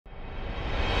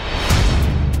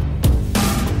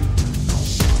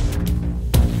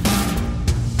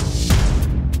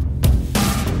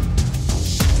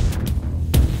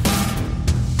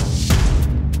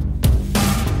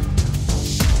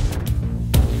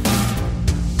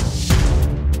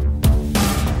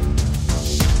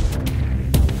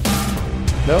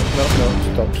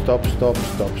Stop,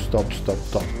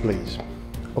 please.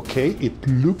 Okay, it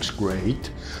looks great,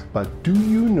 but do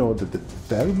you know that the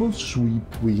variable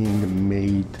sweep wing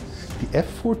made the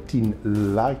F-14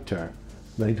 lighter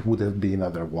than it would have been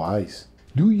otherwise?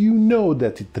 Do you know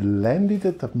that it landed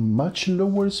at a much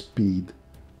lower speed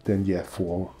than the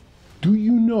F-4? Do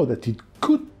you know that it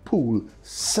could pull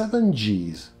 7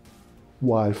 Gs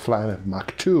while flying at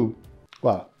Mach 2?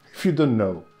 Well, if you don't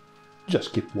know,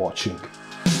 just keep watching.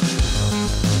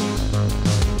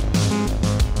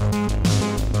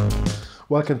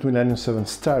 Welcome to 907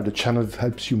 Star, the channel that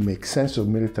helps you make sense of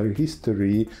military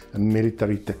history and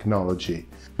military technology.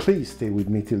 Please stay with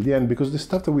me till the end because the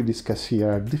stuff that we discuss here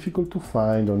are difficult to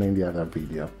find on any other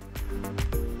video.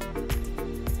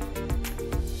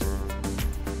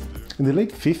 In the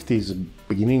late 50s,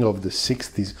 beginning of the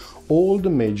 60s, all the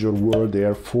major world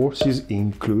air forces,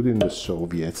 including the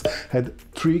Soviets, had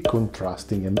 3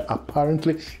 contrasting and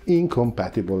apparently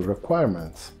incompatible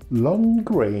requirements: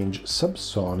 long-range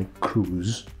subsonic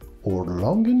cruise or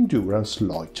long-endurance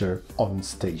loiter on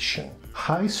station,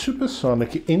 high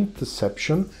supersonic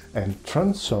interception and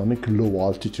transonic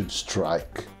low-altitude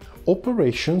strike,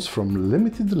 operations from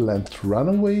limited-length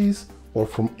runaways or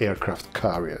from aircraft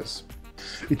carriers.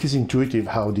 It is intuitive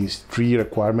how these 3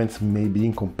 requirements may be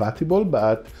incompatible,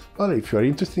 but well, if you are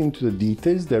interested into the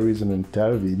details, there is an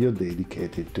entire video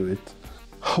dedicated to it.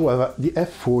 However, the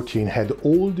F-14 had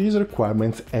all these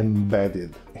requirements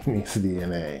embedded in its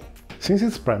DNA. Since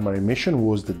its primary mission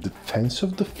was the defense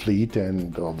of the fleet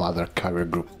and of other carrier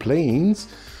group planes,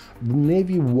 the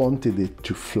Navy wanted it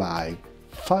to fly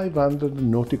 500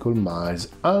 nautical miles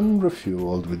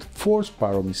unrefueled with 4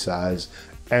 Sparrow missiles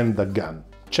and a gun.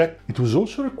 Check. It was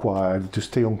also required to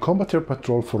stay on combat air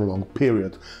patrol for a long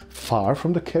period, far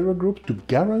from the carrier group to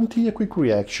guarantee a quick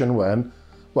reaction when,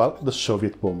 well, the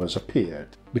Soviet bombers appeared.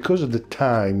 Because at the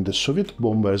time, the Soviet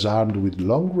bombers armed with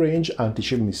long-range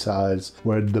anti-ship missiles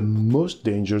were the most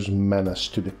dangerous menace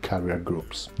to the carrier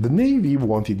groups. The Navy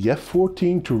wanted the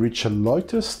F-14 to reach a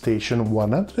loiter station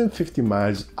 150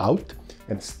 miles out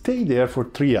and stay there for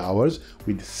 3 hours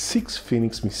with 6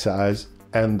 Phoenix missiles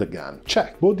and the gun.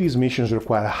 Check. Both these missions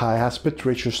require a high aspect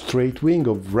ratio straight wing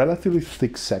of relatively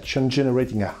thick section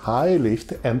generating a high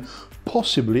lift and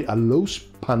possibly a low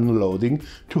span loading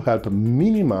to help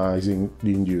minimizing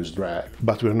the induced drag.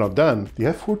 But we're not done. The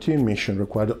F-14 mission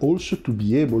required also to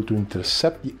be able to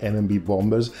intercept the enemy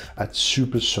bombers at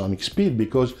supersonic speed,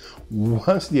 because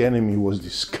once the enemy was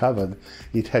discovered,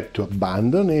 it had to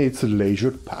abandon its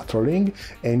leisured patrolling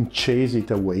and chase it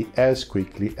away as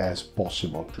quickly as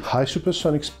possible. High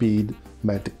supersonic speed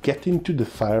meant getting to the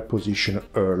fire position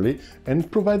early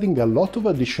and providing a lot of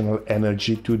additional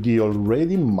energy to the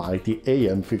already mighty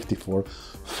AN-54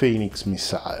 Phoenix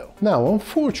missile. Now,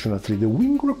 unfortunately, the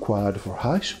wing required for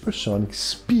high supersonic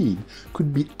speed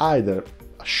could be either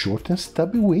a short and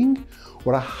stubby wing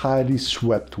or a highly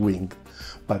swept wing,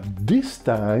 but this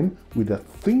time with a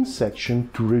thin section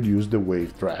to reduce the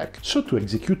wave drag. So to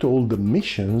execute all the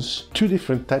missions, 2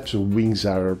 different types of wings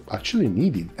are actually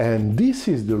needed, and this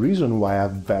is the reason why a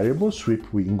variable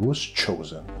sweep wing was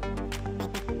chosen.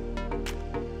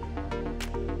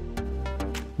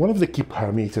 One of the key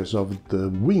parameters of the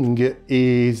wing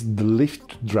is the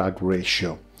lift-drag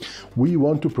ratio. We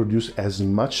want to produce as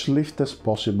much lift as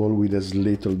possible with as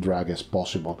little drag as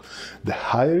possible. The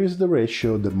higher is the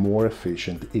ratio, the more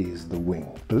efficient is the wing.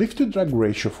 The lift-to-drag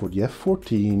ratio for the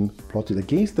F-14 plotted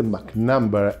against the Mach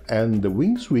number and the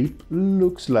wing sweep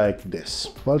looks like this.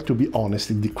 Well, to be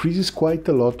honest, it decreases quite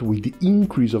a lot with the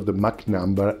increase of the Mach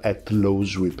number at low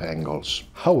sweep angles.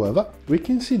 However, we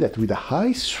can see that with a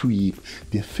high sweep,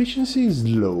 the efficiency is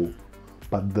low,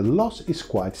 but the loss is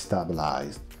quite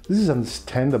stabilized. This is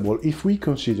understandable if we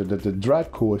consider that the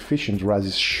drag coefficient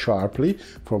rises sharply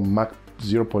from Mach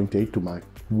 0.8 to Mach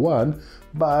 1,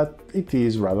 but it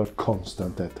is rather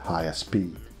constant at higher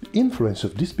speed. The influence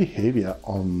of this behavior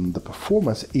on the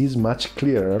performance is much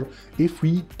clearer if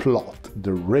we plot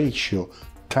the ratio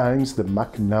times the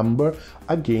Mach number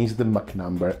against the Mach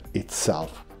number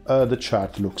itself. The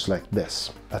chart looks like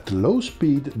this. At low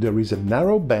speed, there is a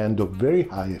narrow band of very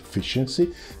high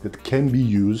efficiency that can be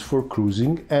used for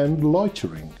cruising and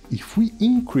loitering. If we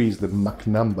increase the Mach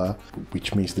number,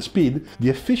 which means the speed,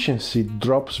 the efficiency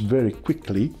drops very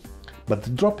quickly, but the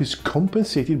drop is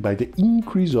compensated by the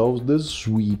increase of the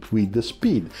sweep with the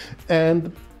speed,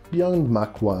 and beyond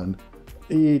Mach 1,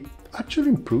 it actually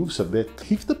improves a bit.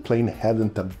 If the plane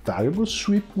hadn't a variable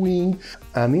sweep wing,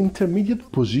 an intermediate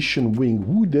position wing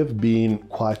would have been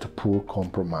quite a poor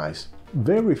compromise.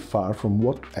 very far from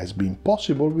what has been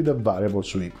possible with a variable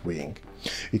sweep wing.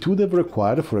 It would have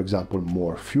required, for example,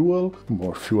 more fuel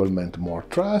meant more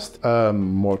thrust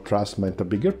meant a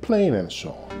bigger plane, and so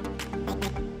on.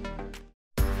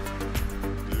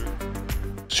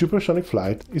 Supersonic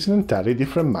flight is an entirely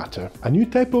different matter. A new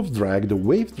type of drag, the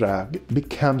wave drag,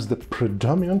 becomes the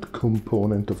predominant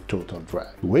component of total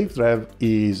drag. Wave drag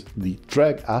is the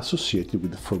drag associated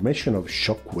with the formation of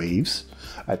shock waves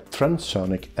at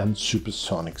transonic and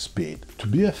supersonic speed. To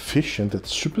be efficient at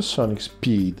supersonic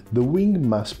speed, the wing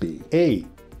must be A.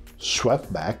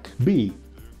 swept back, B.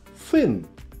 thin,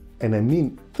 and I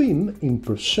mean thin in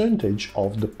percentage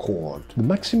of the chord. The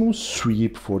maximum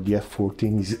sweep for the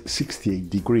F-14 is 68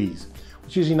 degrees,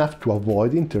 which is enough to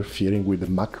avoid interfering with the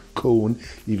Mach cone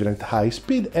even at high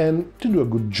speed and to do a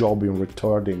good job in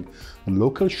retarding the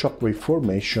local shockwave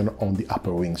formation on the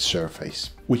upper wing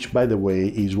surface, which by the way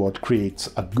is what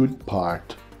creates a good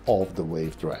part of the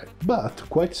wave drag. But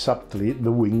quite subtly,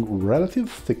 the wing relative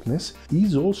thickness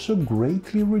is also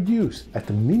greatly reduced.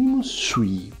 At a minimum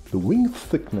sweep, the wing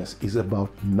thickness is about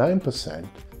 9%,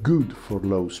 good for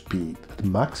low speed. At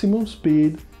maximum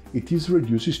speed, it is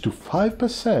reduced to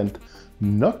 5%,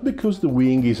 not because the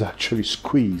wing is actually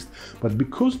squeezed, but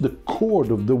because the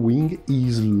chord of the wing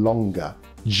is longer,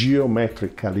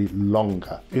 geometrically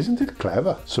longer. Isn't it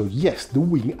clever? So yes, the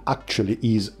wing actually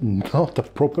is not a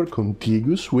proper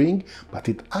contiguous wing, but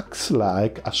it acts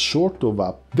like a sort of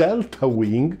a delta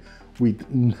wing with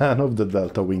none of the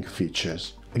delta wing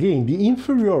features. Again, the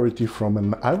inferiority from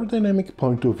an aerodynamic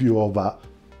point of view of a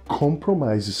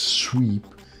compromised sweep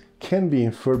can be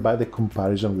inferred by the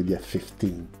comparison with the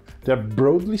F-15. They're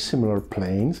broadly similar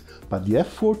planes, but the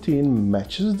F-14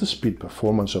 matches the speed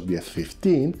performance of the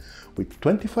F-15 with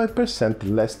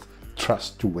 25% less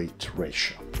thrust-to-weight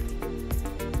ratio.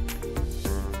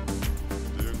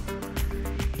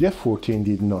 The F-14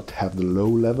 did not have the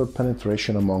low-level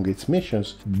penetration among its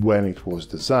missions when it was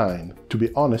designed. To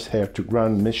be honest,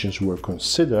 air-to-ground missions were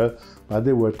considered, but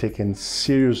they were taken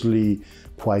seriously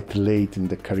quite late in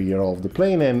the career of the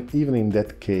plane, and even in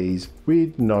that case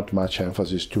with not much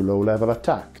emphasis to low-level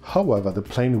attack. However, the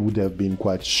plane would have been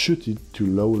quite suited to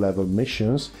low-level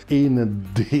missions in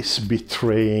this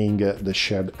betraying the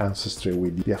shared ancestry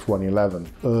with the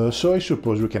F-111. So I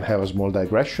suppose we can have a small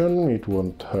digression, it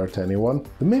won't hurt anyone.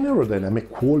 The main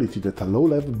aerodynamic quality that a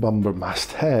low-level bomber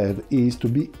must have is to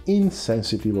be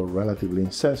insensitive or relatively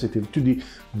insensitive to the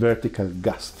vertical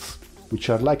gusts, which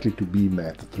are likely to be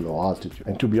met at low altitude.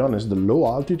 And to be honest, the low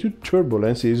altitude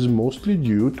turbulence is mostly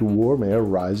due to warm air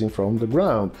rising from the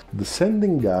ground.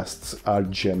 Descending gusts are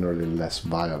generally less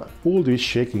violent. All this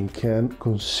shaking can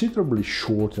considerably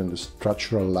shorten the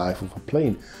structural life of a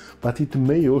plane, but it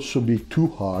may also be too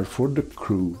hard for the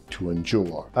crew to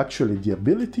endure. Actually, the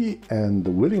ability and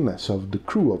the willingness of the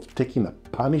crew of taking a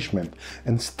punishment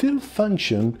and still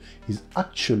function is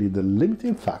actually the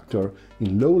limiting factor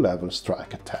in low-level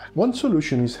strike attack. One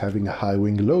solution is having a high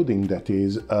wing loading, that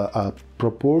is, a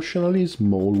proportionally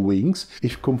small wings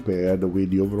if compared with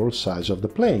the overall size of the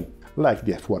plane, like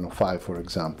the F-105 for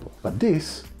example. But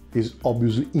this is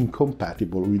obviously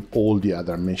incompatible with all the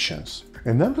other missions.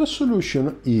 Another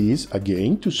solution is,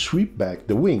 again, to sweep back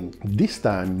the wing, this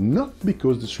time not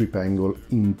because the sweep angle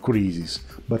increases,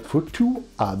 but for two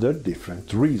other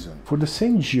different reasons. For the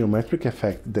same geometric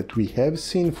effect that we have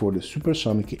seen for the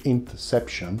supersonic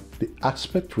interception, the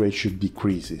aspect ratio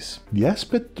decreases. The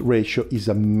aspect ratio is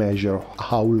a measure of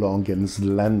how long and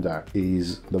slender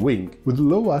is the wing. With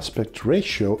low aspect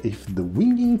ratio, if the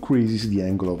wing increases the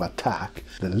angle of attack,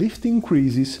 the lift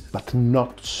increases, but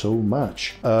not so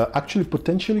much. Actually,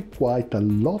 potentially quite a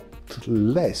lot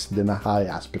less than a high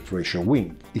aspect ratio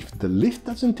wing. If the lift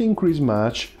doesn't increase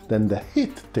much, then the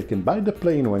hit taken by the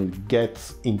plane when it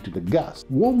gets into the gust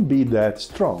won't be that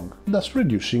strong, thus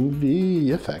reducing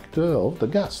the effect of the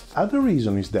gust. Other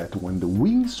reason is that when the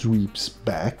wing sweeps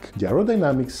back, the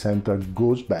aerodynamic center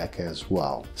goes back as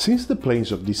well. Since the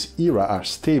planes of this era are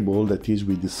stable, that is,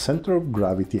 with the center of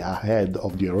gravity ahead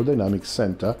of the aerodynamic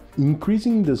center,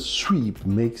 increasing the sweep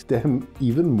makes them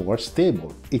even more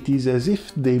stable. It is as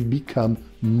if they become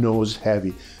nose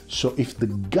heavy, so if the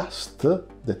gust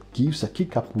that gives a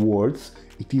kick upwards,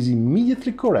 it is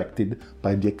immediately corrected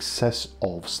by the excess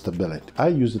of stability. I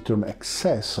use the term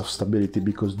excess of stability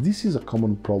because this is a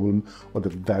common problem of the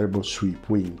variable sweep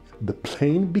wing, the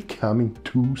plane becoming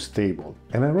too stable.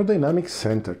 An aerodynamic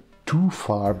center too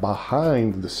far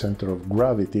behind the center of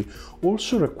gravity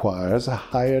also requires a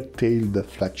higher tail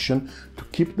deflection to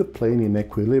keep the plane in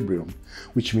equilibrium,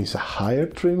 which means a higher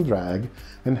trim drag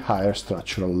and higher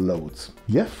structural loads.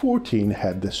 The F-14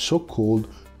 had the so-called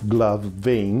glove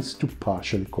vanes to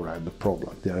partially correct the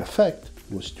problem. Their effect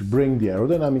was to bring the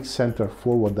aerodynamic center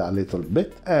forward a little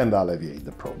bit and alleviate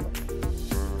the problem.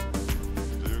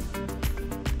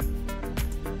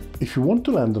 If you want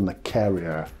to land on a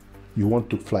carrier, you want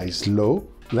to fly slow,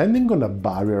 landing on a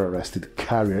barrier-arrested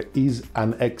carrier is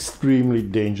an extremely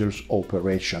dangerous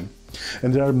operation.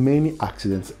 And there are many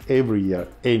accidents every year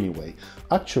anyway.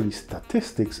 Actually,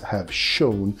 statistics have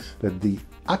shown that the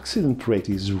accident rate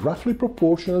is roughly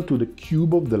proportional to the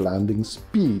cube of the landing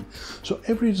speed. So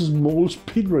every small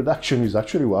speed reduction is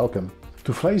actually welcome.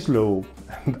 To fly slow,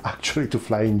 and actually to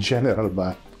fly in general,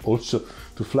 but also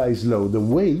to fly slow, the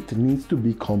weight needs to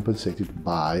be compensated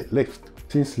by lift.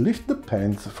 Since lift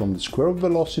depends from the square of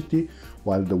velocity,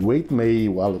 while the weight may,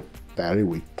 well, vary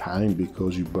with time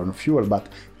because you burn fuel, but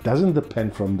it doesn't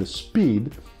depend from the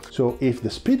speed. So if the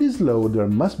speed is low, there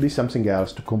must be something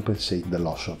else to compensate the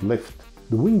loss of lift.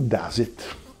 The wing does it.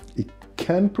 It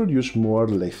can produce more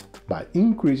lift by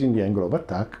increasing the angle of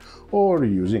attack or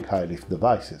using high lift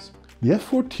devices. The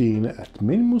F-14 at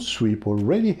minimum sweep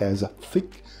already has a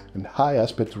thick and high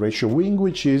aspect ratio wing,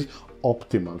 which is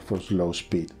optimal for slow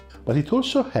speed. But it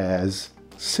also has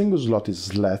single-slotted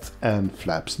slats and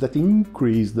flaps that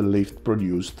increase the lift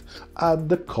produced at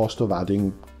the cost of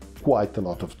adding quite a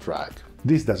lot of drag.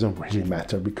 This doesn't really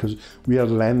matter because we are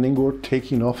landing or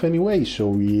taking off anyway, so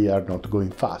we are not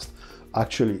going fast.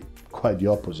 Actually, quite the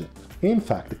opposite. In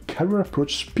fact, the carrier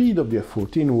approach speed of the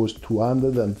F-14 was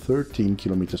 213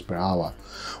 km per hour,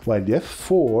 while the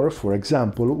F-4, for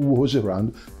example, was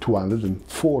around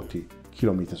 240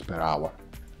 km per hour.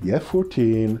 The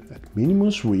F-14 at minimum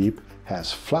sweep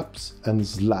has flaps and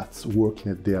slats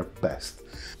working at their best.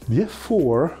 The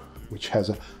F-4, which has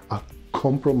a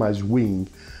compromised wing,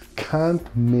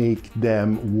 can't make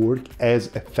them work as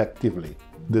effectively.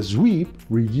 The sweep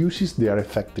reduces their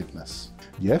effectiveness.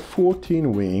 The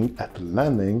F-14 wing at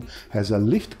landing has a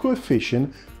lift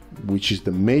coefficient, which is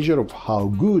the measure of how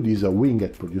good is a wing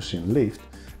at producing lift,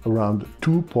 around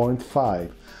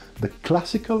 2.5. The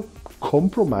classical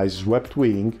compromised swept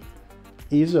wing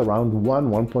is around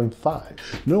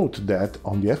 1.5. Note that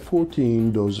on the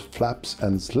F-14 those flaps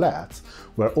and slats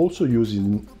were also used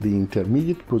in the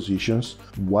intermediate positions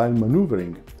while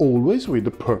maneuvering, always with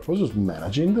the purpose of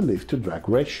managing the lift-to-drag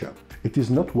ratio. It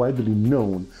is not widely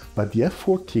known, but the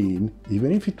F-14,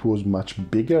 even if it was much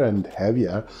bigger and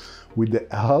heavier, with the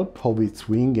help of its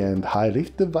wing and high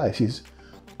lift devices,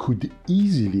 could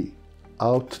easily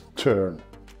outturn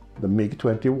the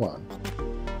MiG-21.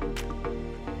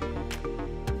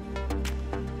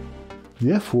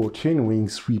 The F-14 wing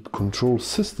sweep control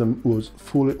system was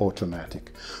fully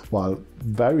automatic, while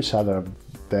various other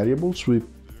variable sweep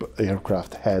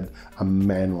aircraft had a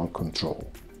manual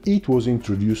control. It was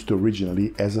introduced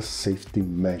originally as a safety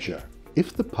measure.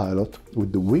 If the pilot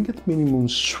with the wing at minimum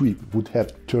sweep would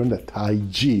have turned at high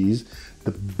Gs,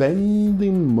 the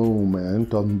bending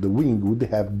moment on the wing would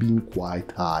have been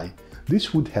quite high.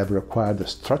 This would have required a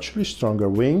structurally stronger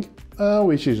wing,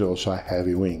 which is also a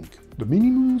heavy wing. The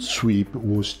minimum sweep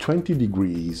was 20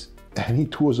 degrees and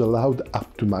it was allowed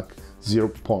up to Mach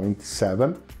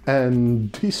 0.7,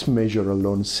 and this measure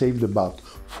alone saved about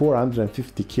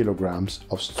 450 kilograms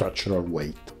of structural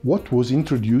weight. What was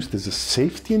introduced as a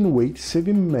safety and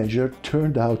weight-saving measure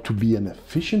turned out to be an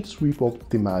efficient sweep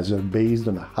optimizer based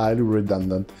on a highly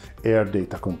redundant air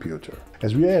data computer.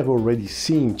 As we have already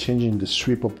seen, changing the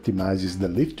sweep optimizes the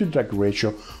lift-to-drag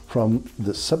ratio from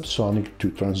the subsonic to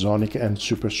transonic and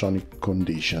supersonic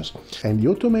conditions, and the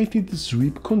automated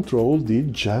sweep control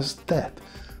did just that,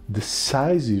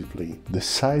 decisively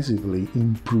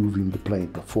improving the plane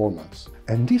performance.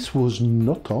 And this was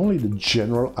not only the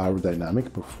general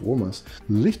aerodynamic performance.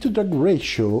 Lift-to-drag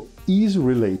ratio is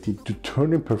related to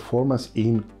turning performance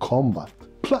in combat.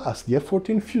 Plus, the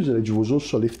F-14 fuselage was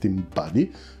also a lifting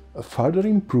body, further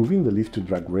improving the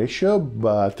lift-to-drag ratio,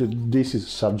 but this is a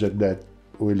subject that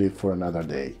we leave for another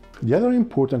day. The other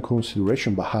important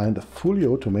consideration behind a fully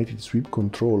automated sweep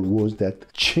control was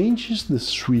that changing the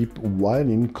sweep while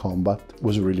in combat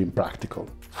was really impractical.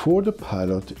 For the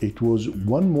pilot, it was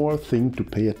one more thing to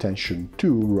pay attention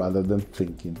to rather than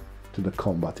thinking to the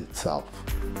combat itself.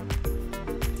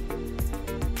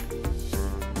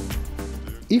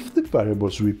 If the variable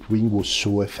sweep wing was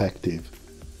so effective,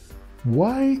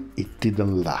 why it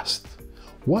didn't last?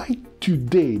 Why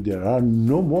today there are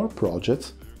no more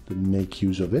projects that make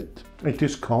use of it? It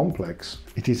is complex,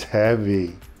 it is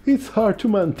heavy, it's hard to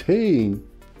maintain.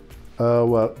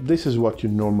 Well, this is what you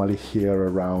normally hear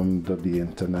around the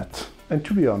internet. And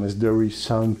to be honest, there is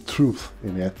some truth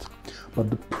in it, but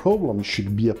the problem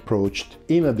should be approached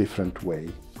in a different way.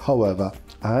 However,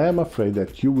 I am afraid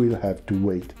that you will have to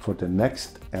wait for the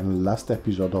next and last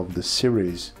episode of the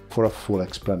series for a full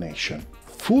explanation.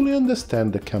 Fully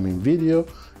understand the coming video,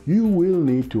 you will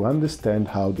need to understand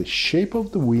how the shape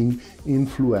of the wing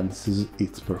influences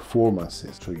its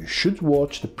performances. So you should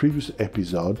watch the previous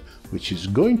episode, which is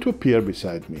going to appear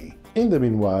beside me. In the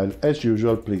meanwhile, as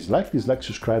usual, please like, dislike,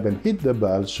 subscribe and hit the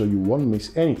bell so you won't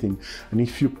miss anything. And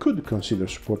if you could consider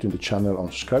supporting the channel on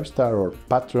Subscribestar or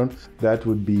Patreon, that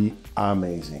would be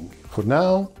amazing. For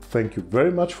now, thank you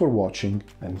very much for watching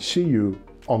and see you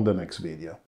on the next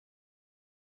video.